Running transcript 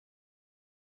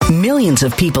Millions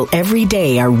of people every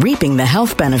day are reaping the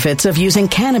health benefits of using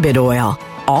cannabis oil,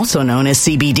 also known as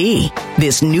CBD.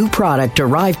 This new product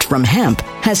derived from hemp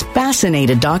has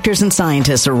fascinated doctors and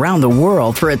scientists around the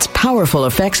world for its powerful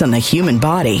effects on the human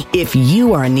body. If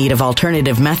you are in need of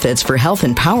alternative methods for health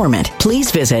empowerment, please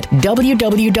visit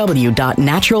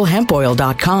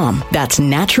www.naturalhempoil.com. That's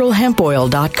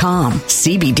naturalhempoil.com.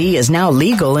 CBD is now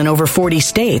legal in over 40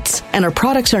 states, and our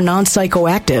products are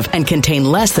non-psychoactive and contain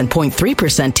less than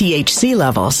 0.3% THC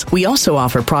levels. We also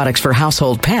offer products for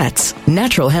household pets.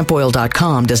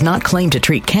 Naturalhempoil.com does not claim to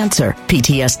treat cancer,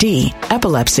 PTSD,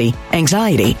 epilepsy,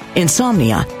 anxiety,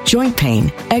 insomnia, joint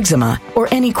pain, eczema, or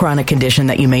any chronic condition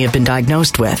that you may have been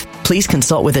diagnosed with. Please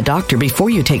consult with a doctor before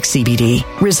you take CBD.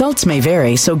 Results may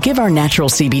vary, so give our natural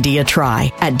CBD a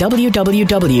try at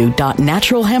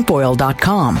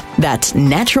www.naturalhempoil.com. That's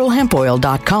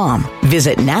naturalhempoil.com.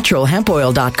 Visit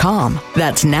naturalhempoil.com.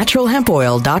 That's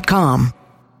naturalhempoil.com.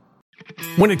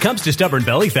 When it comes to stubborn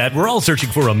belly fat, we're all searching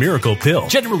for a miracle pill.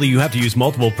 Generally, you have to use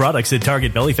multiple products that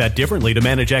target belly fat differently to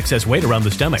manage excess weight around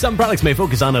the stomach. Some products may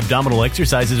focus on abdominal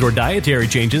exercises or dietary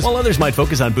changes, while others might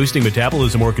focus on boosting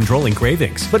metabolism or controlling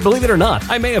cravings. But believe it or not,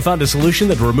 I may have found a solution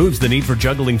that removes the need for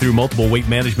juggling through multiple weight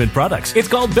management products. It's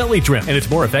called Belly Trim, and it's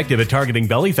more effective at targeting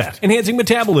belly fat, enhancing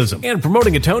metabolism, and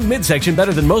promoting a toned midsection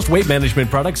better than most weight management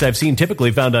products I've seen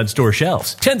typically found on store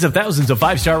shelves. Tens of thousands of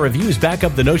 5-star reviews back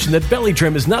up the notion that Belly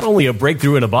Trim is not only a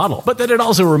breakthrough in a bottle, but that it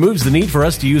also removes the need for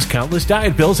us to use countless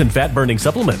diet pills and fat-burning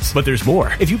supplements. But there's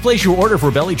more. If you place your order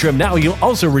for Belly Trim now, you'll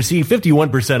also receive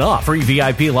 51% off, free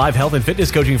VIP live health and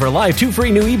fitness coaching for life, 2 free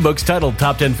new ebooks titled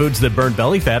Top 10 Foods That Burn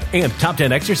Belly Fat and Top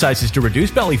 10 Exercises to Reduce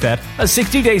Belly Fat, a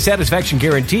 60-day satisfaction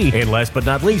guarantee, and last but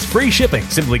not least, free shipping.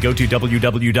 Simply go to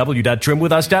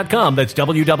www.trimwithus.com. That's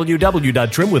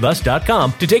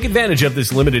www.trimwithus.com to take advantage of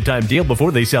this limited time deal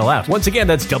before they sell out. Once again,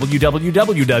 that's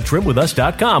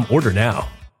www.trimwithus.com. Order now.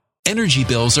 Energy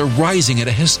bills are rising at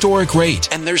a historic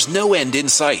rate, and there's no end in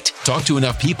sight. Talk to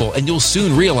enough people, and you'll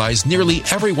soon realize nearly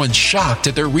everyone's shocked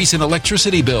at their recent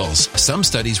electricity bills. Some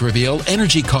studies reveal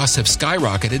energy costs have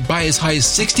skyrocketed by as high as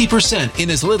 60%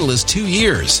 in as little as 2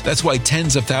 years. That's why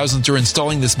tens of thousands are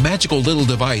installing this magical little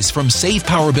device from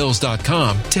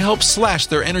SavePowerBills.com to help slash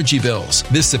their energy bills.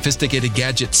 This sophisticated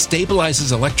gadget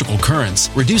stabilizes electrical currents,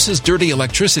 reduces dirty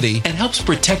electricity, and helps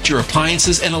protect your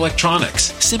appliances and electronics.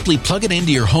 Simply plug it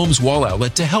into your home's wall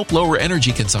outlet to help lower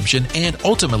energy consumption and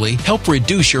ultimately help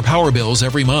reduce your power bills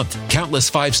every month.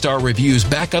 Countless 5-star reviews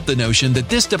back up the notion that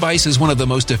this device is one of the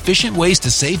most efficient ways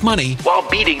to save money while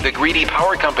beating the greedy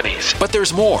power companies. But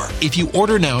there's more. If you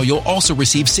order now, you'll also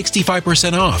receive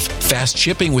 65% off, fast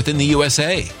shipping within the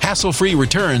USA, hassle-free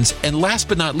returns, and last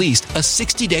but not least, a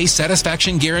 60-day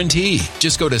satisfaction guarantee.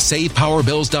 Just go to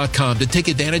SavePowerBills.com to take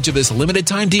advantage of this limited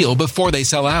time deal before they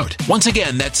sell out. Once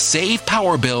again, that's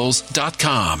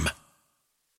SavePowerBills.com.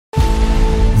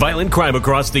 Violent crime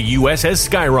across the U.S. has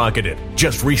skyrocketed.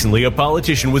 Just recently, a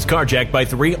politician was carjacked by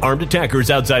 3 armed attackers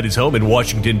outside his home in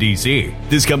Washington, D.C.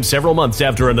 This comes several months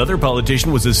after another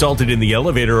politician was assaulted in the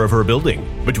elevator of her building.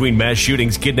 Between mass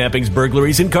shootings, kidnappings,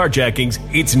 burglaries, and carjackings,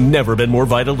 it's never been more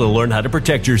vital to learn how to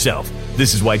protect yourself.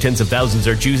 This is why tens of thousands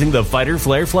are choosing the Fighter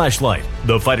Flare flashlight.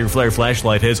 The Fighter Flare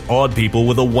flashlight has awed people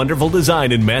with a wonderful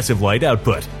design and massive light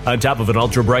output. On top of an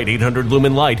ultra-bright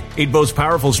 800-lumen light, it boasts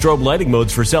powerful strobe lighting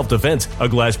modes for self-defense, a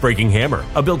glass-breaking hammer,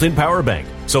 a built-in power bank,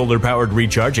 solar-powered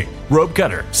recharging, rope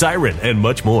cutter, siren, and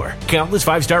much more. Countless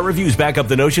 5-star reviews back up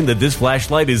the notion that this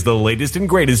flashlight is the latest and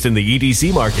greatest in the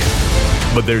EDC market.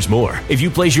 But there's more. If you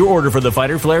place your order for the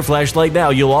Fighter Flare flashlight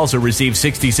now, you'll also receive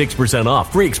 66%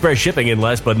 off, free express shipping, and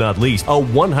last but not least, a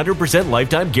 100%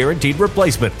 lifetime guaranteed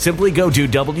replacement. Simply go to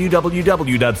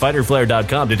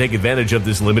www.fighterflare.com to take advantage of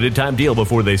this limited time deal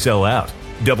before they sell out.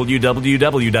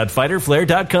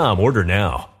 www.fighterflare.com. Order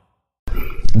now.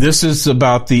 This is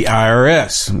about the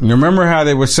IRS. You remember how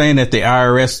they were saying that the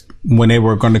IRS, when they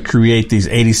were going to create these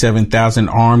 87,000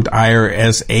 armed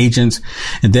IRS agents,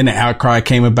 and then the outcry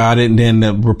came about it, and then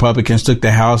the Republicans took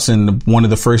the House, and one of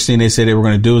the first things they said they were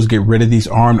going to do is get rid of these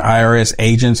armed IRS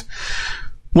agents.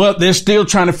 Well, they're still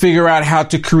trying to figure out how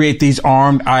to create these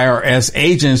armed IRS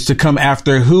agents to come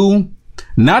after who?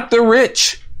 Not the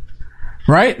rich.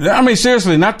 Right? I mean,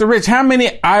 seriously, not the rich. How many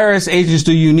IRS agents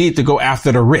do you need to go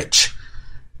after the rich?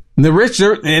 The rich,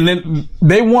 and then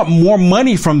they want more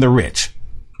money from the rich.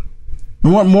 They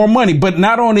want more money. But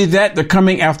not only that, they're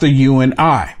coming after you and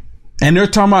I. And they're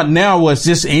talking about now was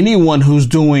just anyone who's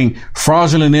doing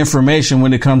fraudulent information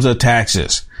when it comes to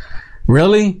taxes.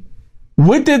 Really?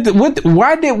 Why did the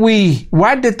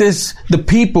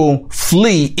people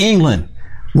flee England?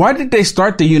 Why did they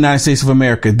start the United States of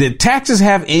America? Did taxes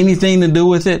have anything to do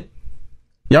with it?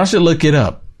 Y'all should look it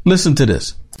up. Listen to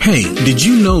this. Hey, did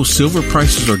you know silver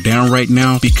prices are down right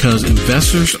now because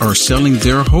investors are selling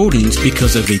their holdings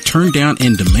because of a turn down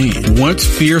in demand? Once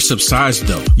fear subsides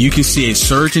though, you can see a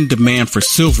surge in demand for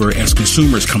silver as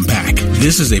consumers come back.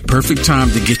 This is a perfect time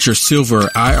to get your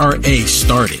silver IRA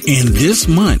started. And this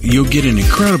month, you'll get an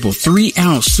incredible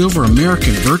 3-ounce silver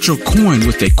American virtual coin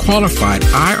with a qualified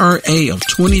IRA of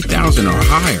 $20,000 or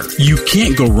higher. You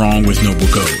can't go wrong with Noble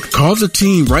Gold. Call the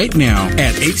team right now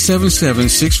at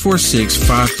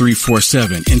 877-646-5347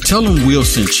 and tell them Will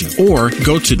sent you, or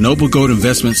go to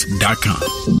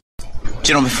noblegoldinvestments.com.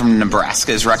 Gentleman from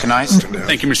Nebraska is recognized.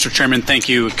 Thank you, Mr. Chairman. Thank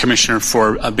you, Commissioner,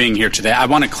 for being here today. I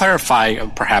want to clarify,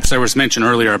 perhaps, there was mention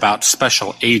earlier about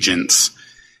special agents,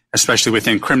 especially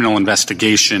within criminal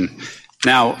investigation.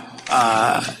 Now,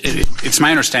 it's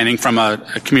my understanding from a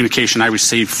communication I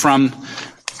received from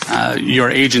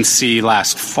your agency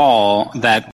last fall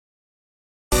that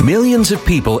millions of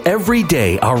people every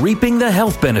day are reaping the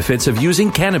health benefits of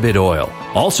using cannabis oil,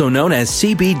 also known as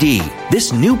CBD.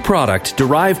 This new product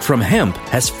derived from hemp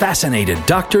has fascinated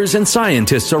doctors and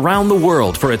scientists around the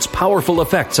world for its powerful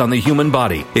effects on the human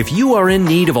body. If you are in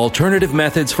need of alternative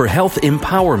methods for health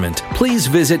empowerment, please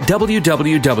visit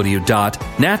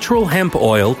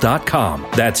www.naturalhempoil.com.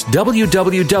 That's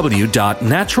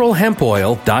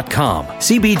www.naturalhempoil.com.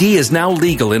 CBD is now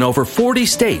legal in over 40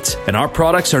 states, and our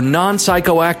products are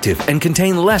non-psychoactive and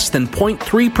contain less than 0.3%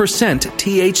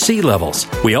 THC levels.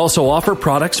 We also offer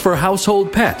products for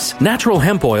household pets.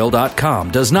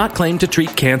 NaturalHempOil.com does not claim to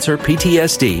treat cancer,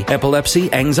 PTSD,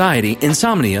 epilepsy, anxiety,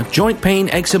 insomnia, joint pain,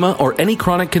 eczema, or any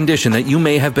chronic condition that you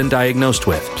may have been diagnosed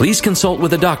with. Please consult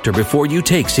with a doctor before you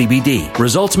take CBD.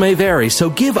 Results may vary, so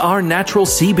give our natural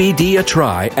CBD a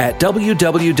try at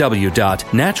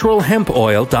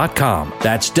www.naturalhempoil.com.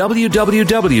 That's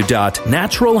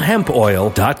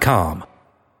www.naturalhempoil.com.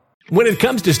 When it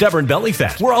comes to stubborn belly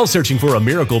fat, we're all searching for a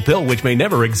miracle pill which may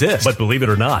never exist. But believe it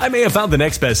or not, I may have found the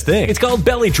next best thing. It's called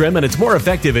Belly Trim, and it's more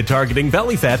effective at targeting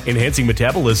belly fat, enhancing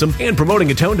metabolism, and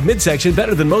promoting a toned midsection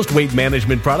better than most weight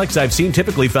management products I've seen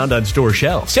typically found on store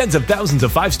shelves. Tens of thousands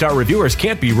of 5-star reviewers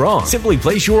can't be wrong. Simply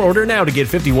place your order now to get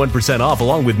 51% off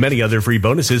along with many other free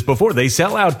bonuses before they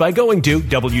sell out by going to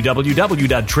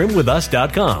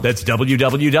www.trimwithus.com. That's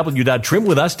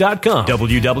www.trimwithus.com.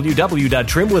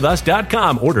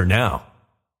 www.trimwithus.com. Order now.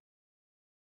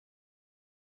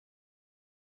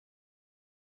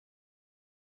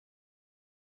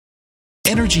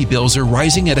 Energy bills are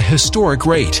rising at a historic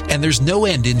rate, and there's no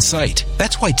end in sight.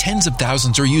 That's why tens of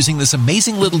thousands are using this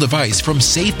amazing little device from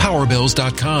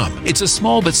SavePowerBills.com. It's a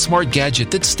small but smart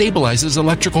gadget that stabilizes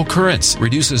electrical currents,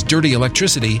 reduces dirty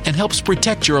electricity, and helps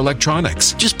protect your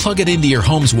electronics. Just plug it into your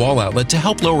home's wall outlet to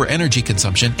help lower energy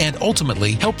consumption and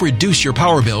ultimately help reduce your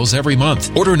power bills every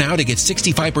month. Order now to get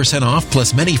 65% off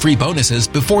plus many free bonuses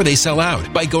before they sell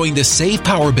out by going to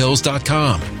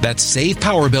SavePowerBills.com. That's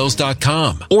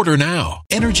SavePowerBills.com. Order now.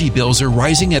 Energy bills are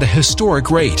rising at a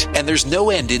historic rate, and there's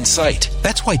no end in sight.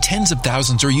 That's why tens of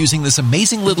thousands are using this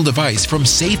amazing little device from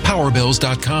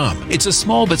SavePowerBills.com. It's a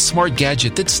small but smart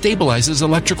gadget that stabilizes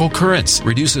electrical currents,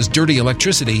 reduces dirty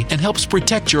electricity, and helps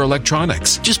protect your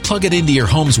electronics. Just plug it into your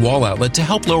home's wall outlet to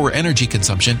help lower energy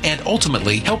consumption and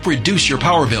ultimately help reduce your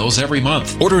power bills every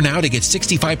month. Order now to get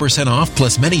 65% off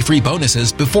plus many free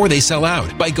bonuses before they sell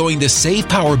out by going to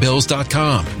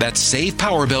SavePowerBills.com. That's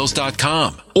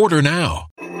SavePowerBills.com. Order now.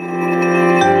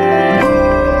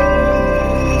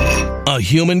 A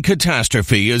human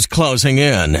catastrophe is closing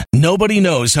in. Nobody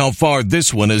knows how far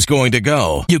this one is going to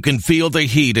go. You can feel the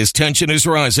heat as tension is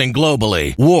rising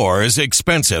globally. War is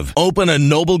expensive. Open a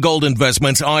Noble Gold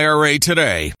Investments IRA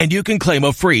today, and you can claim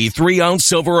a free 3-ounce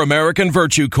silver American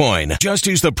Virtue coin. Just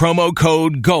use the promo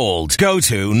code GOLD. Go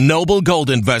to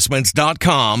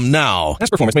noblegoldinvestments.com now.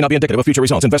 Past performance may not be indicative of future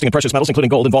results. Investing in precious metals, including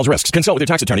gold, involves risks. Consult with your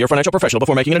tax attorney or financial professional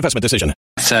before making an investment decision.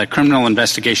 Criminal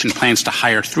investigation plans to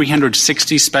hire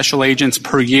 360 special agents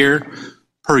per year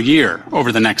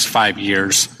over the next 5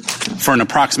 years for an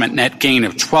approximate net gain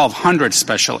of 1,200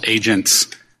 special agents,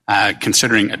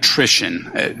 considering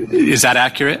attrition. Is that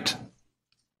accurate?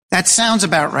 That sounds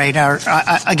about right. Our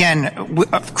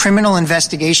criminal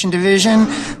investigation division,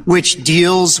 which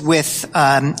deals with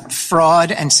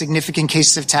fraud and significant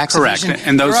cases of tax evasion. Correct.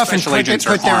 And those special agents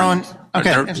are armed.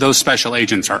 Those special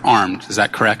agents are armed. Is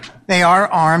that correct? They are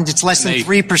armed. It's less than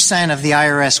 3% of the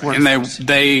IRS workforce. And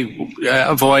they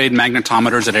avoid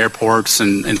magnetometers at airports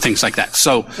and things like that.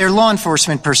 So they're law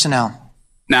enforcement personnel.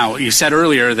 Now, you said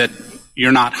earlier that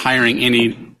you're not hiring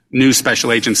any new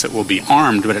special agents that will be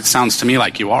armed, but it sounds to me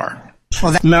like you are.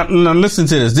 Well, now listen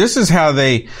to this. This is how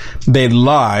they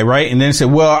lie, right? And then say,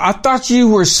 well, I thought you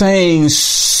were saying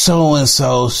so and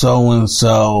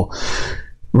so,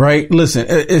 right? Listen,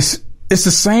 it's the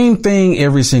same thing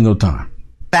every single time.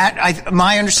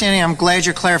 My understanding, I'm glad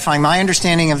you're clarifying. My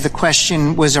understanding of the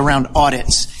question was around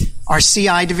audits. Our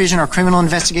CI division, our criminal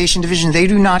investigation division, they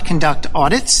do not conduct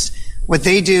audits. What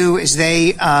they do is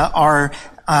they are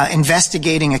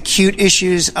investigating acute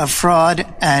issues of fraud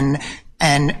and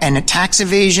tax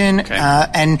evasion, okay.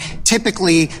 And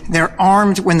typically they're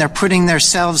armed when they're putting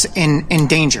themselves in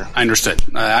danger. I understood.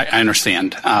 I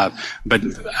understand. But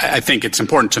I think it's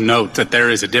important to note that there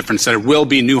is a difference. There will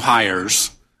be new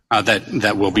hires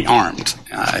that will be armed,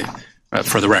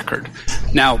 for the record.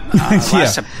 Now,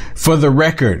 for the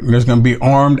record, there's going to be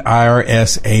armed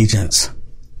IRS agents.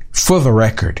 For the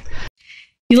record.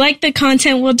 You like the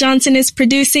content Will Johnson is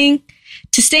producing?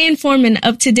 To stay informed and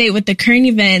up to date with the current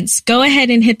events, go ahead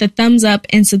and hit the thumbs up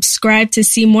and subscribe to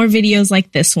see more videos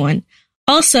like this one.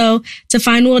 Also, to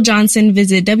find Will Johnson,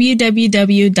 visit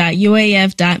www.uaf.media.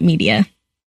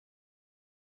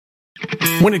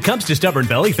 When it comes to stubborn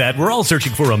belly fat, we're all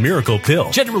searching for a miracle pill.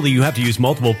 Generally, you have to use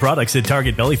multiple products that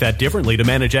target belly fat differently to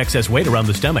manage excess weight around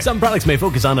the stomach. Some products may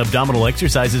focus on abdominal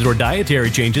exercises or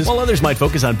dietary changes, while others might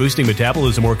focus on boosting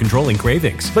metabolism or controlling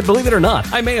cravings. But believe it or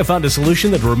not, I may have found a solution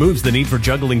that removes the need for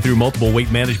juggling through multiple weight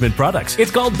management products.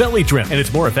 It's called Belly Trim, and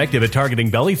it's more effective at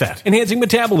targeting belly fat, enhancing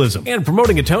metabolism, and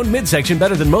promoting a toned midsection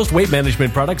better than most weight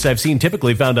management products I've seen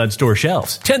typically found on store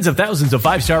shelves. Tens of thousands of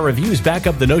 5-star reviews back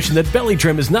up the notion that Belly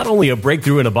Trim is not only a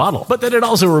breakthrough in a bottle, but that it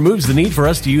also removes the need for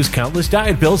us to use countless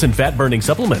diet pills and fat-burning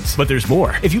supplements. But there's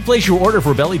more. If you place your order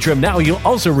for Belly Trim now, you'll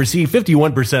also receive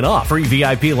 51% off, free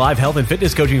VIP live health and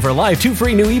fitness coaching for life, 2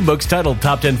 free new ebooks titled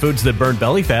Top 10 Foods That Burn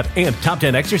Belly Fat and Top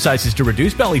 10 Exercises to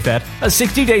Reduce Belly Fat, a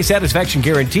 60-day satisfaction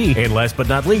guarantee, and last but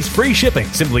not least, free shipping.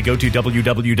 Simply go to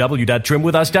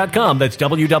www.trimwithus.com. That's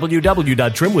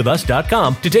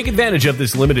www.trimwithus.com to take advantage of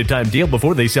this limited time deal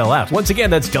before they sell out. Once again,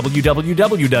 that's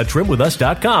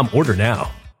www.trimwithus.com. Order now.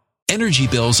 Energy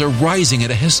bills are rising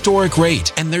at a historic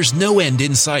rate, and there's no end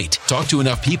in sight. Talk to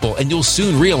enough people, and you'll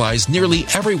soon realize nearly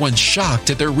everyone's shocked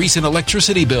at their recent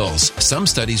electricity bills. Some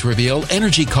studies reveal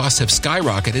energy costs have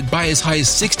skyrocketed by as high as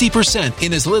 60%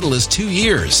 in as little as 2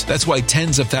 years. That's why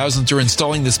tens of thousands are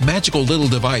installing this magical little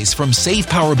device from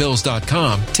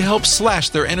SavePowerBills.com to help slash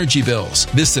their energy bills.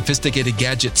 This sophisticated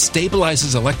gadget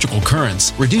stabilizes electrical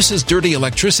currents, reduces dirty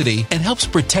electricity, and helps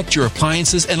protect your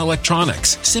appliances and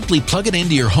electronics. Simply plug it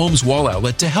into your home's wall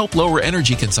outlet to help lower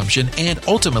energy consumption and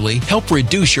ultimately help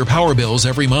reduce your power bills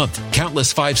every month.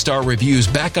 Countless 5-star reviews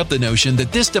back up the notion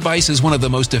that this device is one of the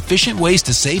most efficient ways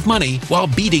to save money while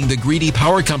beating the greedy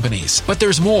power companies. But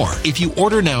there's more. If you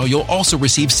order now, you'll also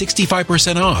receive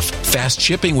 65% off, fast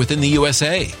shipping within the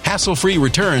USA, hassle-free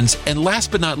returns, and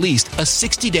last but not least, a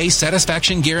 60-day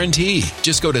satisfaction guarantee.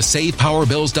 Just go to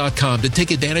SavePowerBills.com to take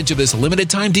advantage of this limited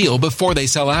time deal before they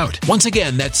sell out. Once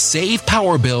again, that's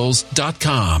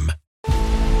SavePowerBills.com.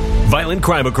 Violent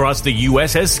crime across the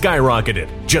U.S. has skyrocketed.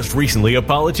 Just recently, a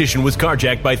politician was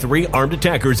carjacked by 3 armed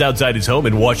attackers outside his home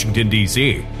in Washington,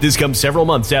 D.C. This comes several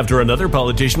months after another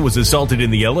politician was assaulted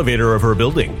in the elevator of her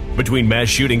building. Between mass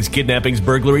shootings, kidnappings,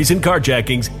 burglaries, and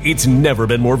carjackings, it's never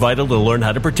been more vital to learn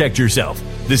how to protect yourself.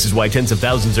 This is why tens of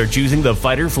thousands are choosing the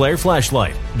Fighter Flare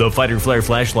flashlight. The Fighter Flare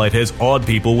flashlight has awed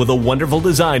people with a wonderful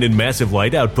design and massive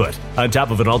light output. On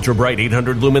top of an ultra-bright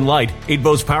 800-lumen light, it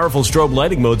boasts powerful strobe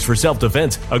lighting modes for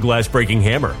self-defense, a glass-breaking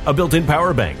hammer, a built-in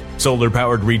power bank,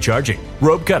 solar-powered recharging,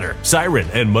 rope cutter, siren,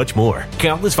 and much more.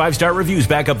 Countless 5-star reviews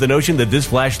back up the notion that this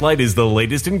flashlight is the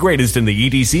latest and greatest in the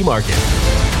EDC market.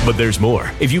 But there's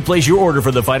more. If you place your order for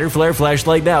the Fighter Flare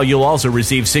flashlight now, you'll also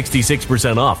receive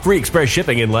 66% off, free express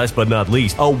shipping, and last but not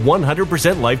least, a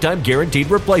 100% lifetime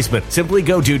guaranteed replacement. Simply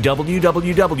go to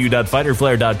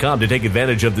www.fighterflare.com to take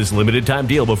advantage of this limited time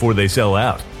deal before they sell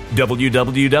out.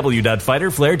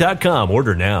 www.fighterflare.com.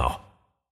 Order now.